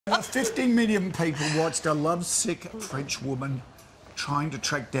15 million people watched a lovesick French woman trying to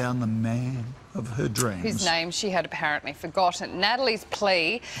track down the man of her dreams. Whose name she had apparently forgotten. Natalie's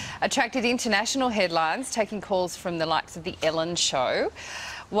plea attracted international headlines, taking calls from the likes of The Ellen Show,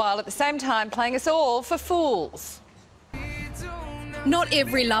 while at the same time playing us all for fools. Not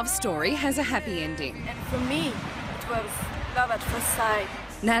every love story has a happy ending. And for me, it was love at first sight.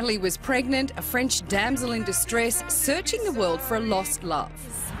 Natalie was pregnant, a French damsel in distress, searching the world for a lost love.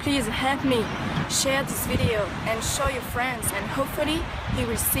 Please help me. Share this video and show your friends, and hopefully he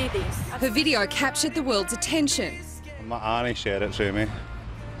will see this. Her video captured the world's attention. My auntie shared it to me,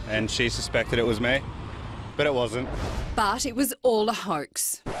 and she suspected it was me, but it wasn't. But it was all a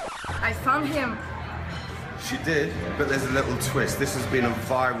hoax. I found him. She did, but there's a little twist. This has been a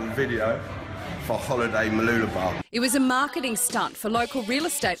viral video for Holiday Malulabar. It was a marketing stunt for local real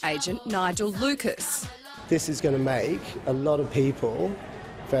estate agent Nigel Lucas. This is going to make a lot of people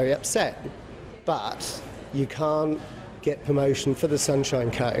very upset, but you can't get promotion for the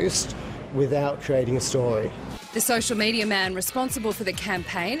Sunshine Coast without creating a story. The social media man responsible for the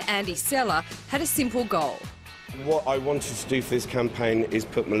campaign, Andy Sellar, had a simple goal. What I wanted to do for this campaign is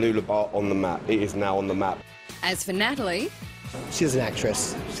put Malulabar on the map. It is now on the map. As for Natalie, She's an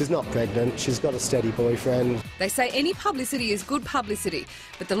actress. She's not pregnant. She's got a steady boyfriend. they say any publicity is good publicity,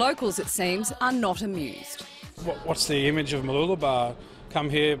 but the locals, it seems, are not amused. What's the image of Malulabar? Come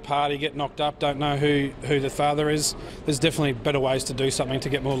here, party, get knocked up, don't know who the father is. There's definitely better ways to do something to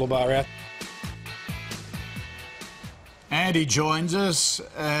get Malulabar out. Andy joins us,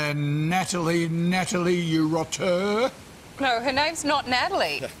 and Natalie, you rotter. No, her name's not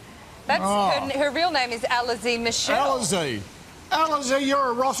Natalie. That's her real name is Alizé Michelle. Alizé, you're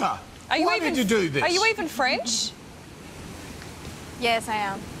a rotter. Why did you do this? Are you even French? Yes, I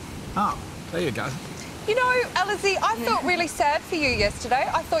am. Oh, there you go. You know, Alizé, I felt really sad for you yesterday.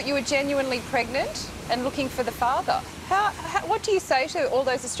 I thought you were genuinely pregnant and looking for the father. What do you say to all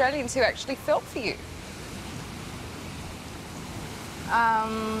those Australians who actually felt for you?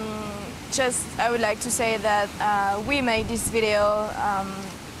 I would like to say that we made this video.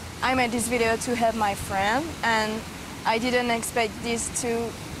 I made this video to help my friend, and I didn't expect this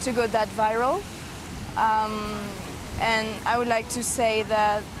to go that viral. And I would like to say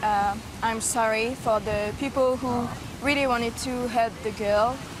that I'm sorry for the people who really wanted to help the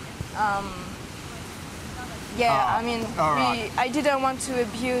girl. I didn't want to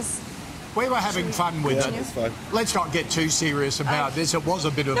abuse. We were having fun with it. It's fine. Let's not get too serious about this. It was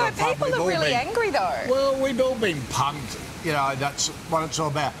a bit of a fun. People are really angry, though. Well, we've all been punked. You know, that's what it's all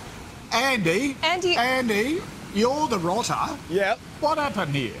about. Andy, you're the rotter. Yep. What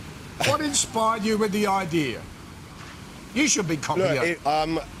happened here? What inspired you with the idea? You should be copying it.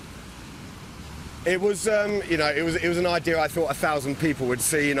 It was an idea I thought 1,000 people would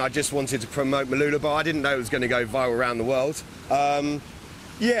see, and I just wanted to promote Malulabar. I didn't know it was going to go viral around the world.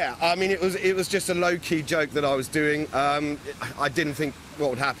 Yeah, I mean, it was just a low-key joke that I was doing. I didn't think what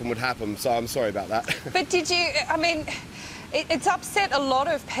would happen, so I'm sorry about that. But did you, I mean, it's upset a lot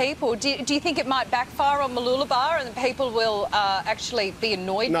of people. Do you think it might backfire on Malulabar and that people will actually be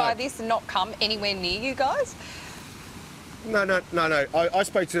annoyed by this and not come anywhere near you guys? No. I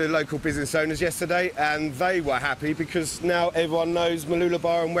spoke to the local business owners yesterday, and they were happy because now everyone knows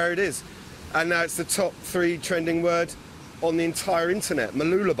Malulabar and where it is. And now it's the top 3 trending word on the entire internet,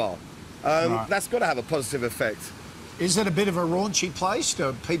 Malulabar. That's got to have a positive effect. Is it a bit of a raunchy place?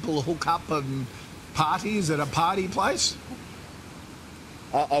 Do people hook up and party? Is it a party place?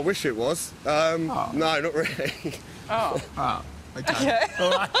 I wish it was. No, not really. Okay.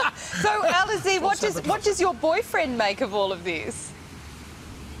 All right. So, Alizé, what does your boyfriend make of all of this?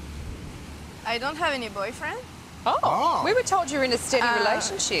 I don't have any boyfriend. Oh. We were told you're in a steady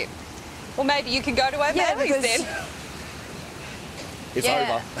relationship. Well, maybe you can go to our marriage then. It's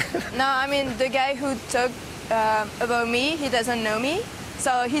over. No, I mean, the guy who talked about me, he doesn't know me.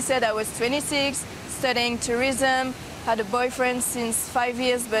 So he said I was 26, studying tourism, had a boyfriend since 5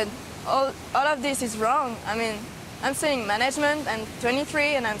 years, but all of this is wrong. I mean, I'm studying management, I'm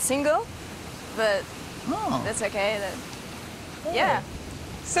 23 and I'm single, but that's okay. Yeah.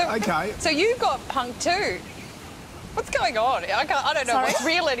 So you got punked too. What's going on? I don't know what's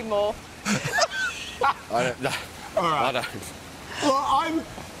real anymore. I don't know. All right. I don't. Well,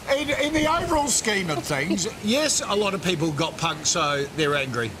 in the overall scheme of things, yes, a lot of people got punked, so they're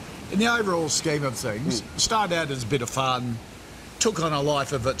angry. In the overall scheme of things, started out as a bit of fun, took on a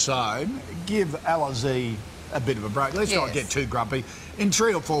life of its own. Give Alizé a bit of a break. Let's not get too grumpy. In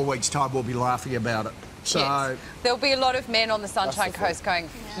 3 or 4 weeks' time, we'll be laughing about it. So there'll be a lot of men on the Sunshine Coast going,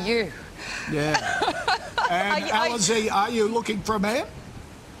 you. Yeah. And Alizé, are you looking for a man?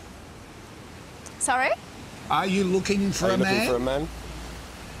 Sorry? Are you looking for Are a you looking man? for a man?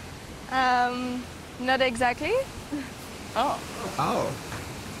 Not exactly. Oh. Oh.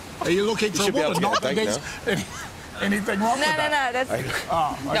 Are you looking for a should be able woman? to get Not a that date there's anything wrong No, with no, that. no. That's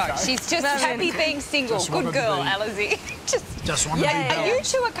Oh, okay. No, she's just No, no, happy no. being single. Just Good wanted to girl, be- Alizé. Just want to Yeah, be yeah, Are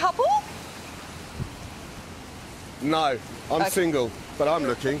balanced. you two a couple? No, I'm single, but I'm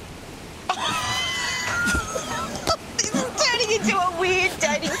looking. This is turning into a weird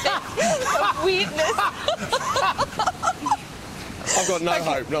dating thing. Of weirdness. I've got no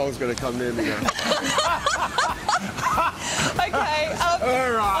hope. No one's going to come near me now. Okay. All right.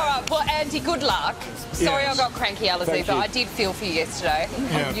 All right. Well, Andy, good luck. Sorry Yes. I got cranky, Alizé, Thank but you. I did feel for you yesterday.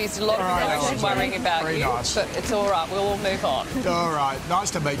 Yeah. I used a lot of All right, emotion Alizé. worrying about Very you. nice. But it's all right. We'll all move on. All right.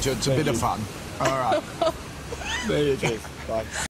 Nice to meet you. It's a bit of fun. All right. There you go. Cheers. Bye.